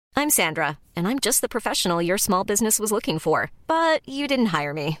I'm Sandra, and I'm just the professional your small business was looking for. But you didn't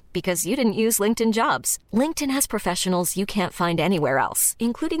hire me because you didn't use LinkedIn Jobs. LinkedIn has professionals you can't find anywhere else,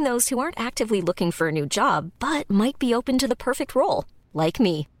 including those who aren't actively looking for a new job, but might be open to the perfect role, like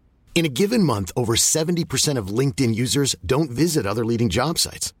me. In a given month, over 70% of LinkedIn users don't visit other leading job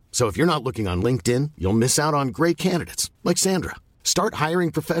sites. So if you're not looking on LinkedIn, you'll miss out on great candidates like Sandra. Start hiring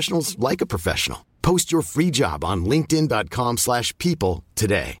professionals like a professional. Post your free job on linkedin.com/people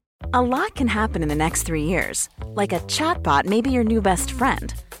today. A lot can happen in the next 3 years. Like a chatbot may be your new best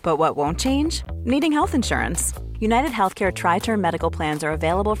friend. But what won't change? Needing health insurance. United Healthcare Tri-Term Medical Plans are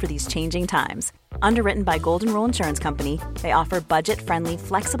available for these changing times. Underwritten by Golden Rule Insurance Company, they offer budget-friendly,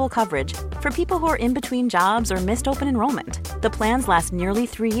 flexible coverage for people who are in between jobs or missed open enrollment. The plans last nearly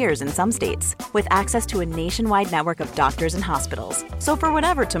 3 years in some states, with access to a nationwide network of doctors and hospitals. So for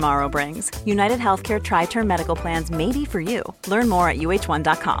whatever tomorrow brings, United Healthcare Tri-Term Medical Plans may be for you. Learn more at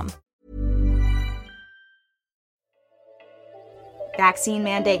uh1.com. Vaccine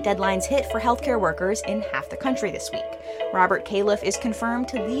mandate deadlines hit for healthcare workers in half the country this week. Robert Califf is confirmed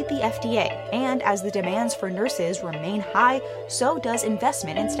to lead the FDA, and as the demands for nurses remain high, so does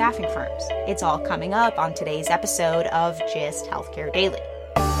investment in staffing firms. It's all coming up on today's episode of GIST Healthcare Daily.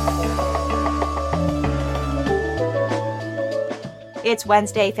 It's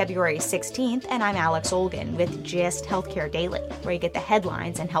Wednesday, February 16th, and I'm Alex Olgin with GIST Healthcare Daily, where you get the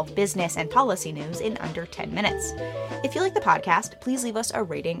headlines and health business and policy news in under 10 minutes. If you like the podcast, please leave us a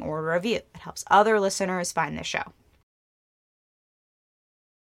rating or a review. It helps other listeners find the show.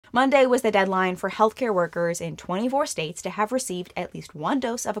 Monday was the deadline for healthcare workers in 24 states to have received at least one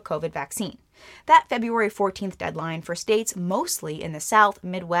dose of a COVID vaccine. That February 14th deadline for states mostly in the South,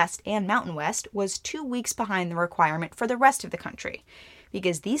 Midwest, and Mountain West was 2 weeks behind the requirement for the rest of the country,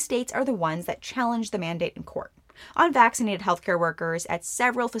 because these states are the ones that challenged the mandate in court. Unvaccinated healthcare workers at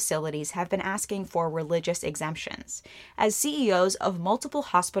several facilities have been asking for religious exemptions. As CEOs of multiple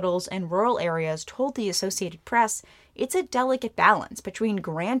hospitals in rural areas told the Associated Press, it's a delicate balance between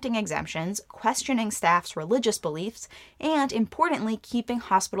granting exemptions, questioning staff's religious beliefs, and, importantly, keeping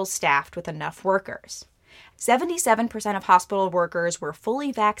hospitals staffed with enough workers. 77% of hospital workers were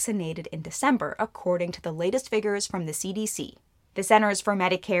fully vaccinated in December, according to the latest figures from the CDC. The Centers for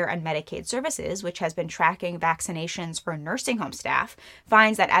Medicare and Medicaid Services, which has been tracking vaccinations for nursing home staff,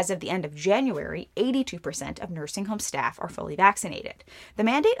 finds that as of the end of January, 82% of nursing home staff are fully vaccinated. The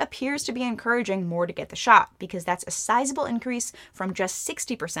mandate appears to be encouraging more to get the shot, because that's a sizable increase from just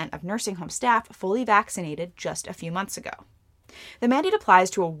 60% of nursing home staff fully vaccinated just a few months ago. The mandate applies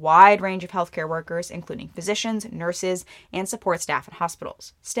to a wide range of healthcare workers, including physicians, nurses, and support staff in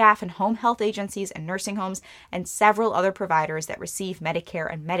hospitals, staff in home health agencies and nursing homes, and several other providers that receive Medicare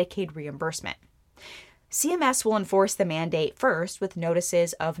and Medicaid reimbursement. CMS will enforce the mandate first with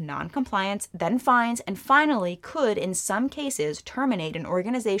notices of noncompliance, then fines, and finally could, in some cases, terminate an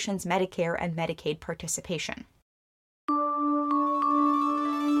organization's Medicare and Medicaid participation.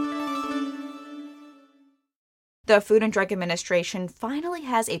 The Food and Drug Administration finally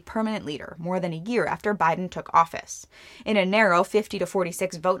has a permanent leader more than a year after Biden took office. In a narrow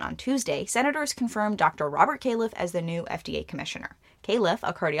 50-46 vote on Tuesday, senators confirmed Dr. Robert Califf as the new FDA commissioner. Califf,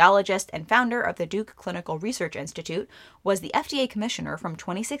 a cardiologist and founder of the Duke Clinical Research Institute, was the FDA commissioner from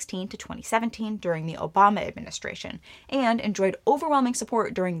 2016 to 2017 during the Obama administration, and enjoyed overwhelming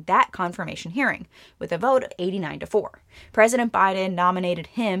support during that confirmation hearing, with a vote of 89-4. President Biden nominated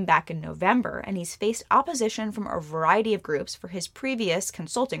him back in November, and he's faced opposition from a variety of groups for his previous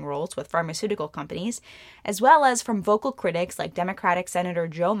consulting roles with pharmaceutical companies, as well as from vocal critics like Democratic Senator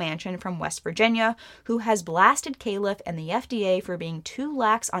Joe Manchin from West Virginia, who has blasted Califf and the FDA for being too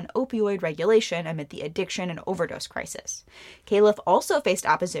lax on opioid regulation amid the addiction and overdose crisis. Califf also faced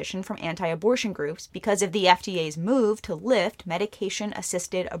opposition from anti-abortion groups because of the FDA's move to lift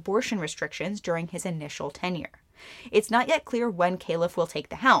medication-assisted abortion restrictions during his initial tenure. It's not yet clear when Califf will take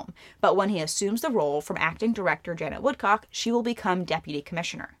the helm, but when he assumes the role from acting director Janet Woodcock, she will become deputy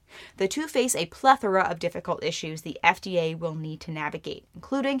commissioner. The two face a plethora of difficult issues the FDA will need to navigate,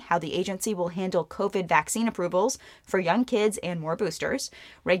 including how the agency will handle COVID vaccine approvals for young kids and more boosters,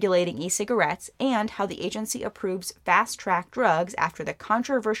 regulating e-cigarettes, and how the agency approves fast-track drugs after the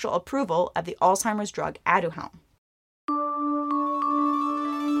controversial approval of the Alzheimer's drug Aduhelm.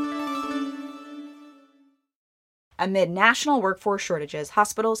 Amid national workforce shortages,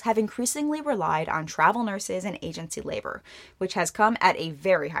 hospitals have increasingly relied on travel nurses and agency labor, which has come at a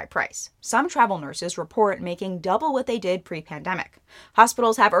very high price. Some travel nurses report making double what they did pre-pandemic.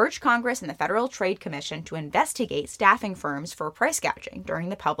 Hospitals have urged Congress and the Federal Trade Commission to investigate staffing firms for price gouging during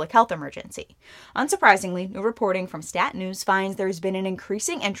the public health emergency. Unsurprisingly, new reporting from Stat News finds there's been an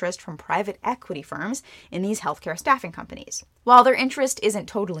increasing interest from private equity firms in these healthcare staffing companies. While their interest isn't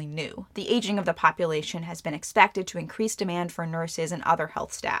totally new, the aging of the population has been expected to increase demand for nurses and other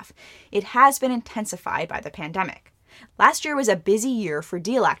health staff. It has been intensified by the pandemic. Last year was a busy year for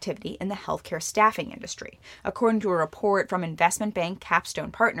deal activity in the healthcare staffing industry. According to a report from investment bank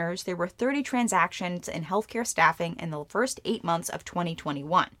Capstone Partners, there were 30 transactions in healthcare staffing in the first 8 months of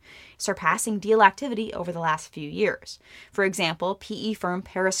 2021, surpassing deal activity over the last few years. For example, PE firm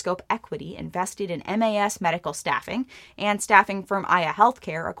Periscope Equity invested in MAS Medical Staffing, and staffing firm Aya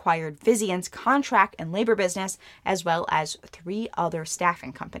Healthcare acquired Vizient's contract and labor business, as well as 3 other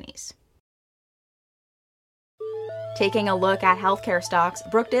staffing companies. Taking a look at healthcare stocks,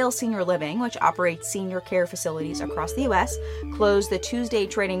 Brookdale Senior Living, which operates senior care facilities across the U.S., closed the Tuesday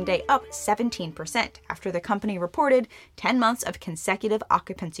trading day up 17% after the company reported 10 months of consecutive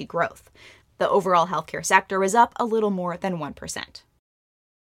occupancy growth. The overall healthcare sector was up a little more than 1%.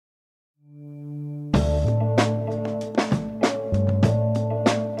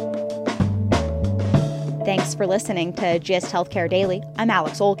 Thanks for listening to GIST Healthcare Daily. I'm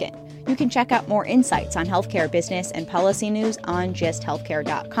Alex Olkin. You can check out more insights on healthcare business and policy news on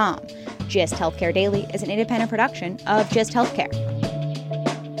gisthealthcare.com. GIST Healthcare Daily is an independent production of GIST Healthcare.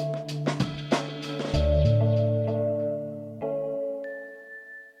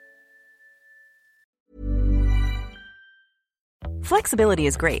 Flexibility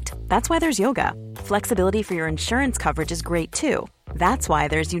is great. That's why there's yoga. Flexibility for your insurance coverage is great too. That's why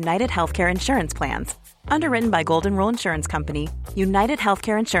there's United Healthcare Insurance Plans. Underwritten by Golden Rule Insurance Company, United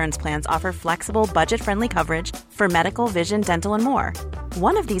Healthcare Insurance Plans offer flexible, budget-friendly coverage for medical, vision, dental, and more.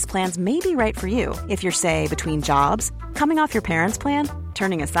 One of these plans may be right for you if you're, say, between jobs, coming off your parents' plan,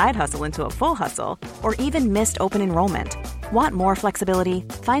 turning a side hustle into a full hustle, or even missed open enrollment. Want more flexibility?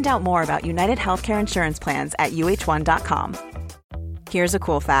 Find out more about United Healthcare Insurance Plans at uh1.com. Here's a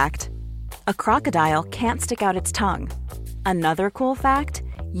cool fact. A crocodile can't stick out its tongue. Another cool fact,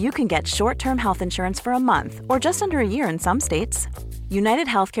 you can get short-term health insurance for a month or just under a year in some states. United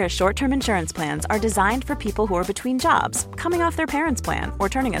Healthcare short-term insurance plans are designed for people who are between jobs, coming off their parents' plan, or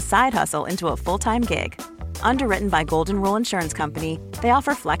turning a side hustle into a full-time gig. Underwritten by Golden Rule Insurance Company, they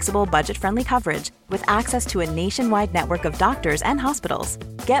offer flexible, budget-friendly coverage with access to a nationwide network of doctors and hospitals.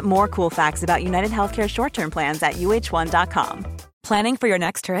 Get more cool facts about United Healthcare short-term plans at uh1.com. Planning for your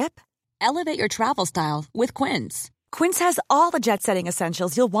next trip? Elevate your travel style with Quince. Quince has all the jet-setting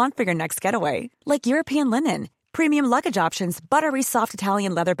essentials you'll want for your next getaway, like European linen, premium luggage options, buttery soft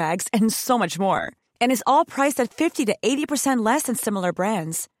Italian leather bags, and so much more. And is all priced at 50 to 80% less than similar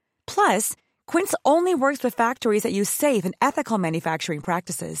brands. Plus, Quince only works with factories that use safe and ethical manufacturing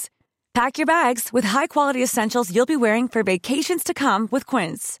practices. Pack your bags with high-quality essentials you'll be wearing for vacations to come with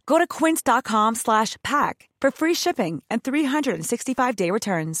Quince. Go to quince.com/pack for free shipping and 365-day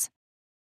returns.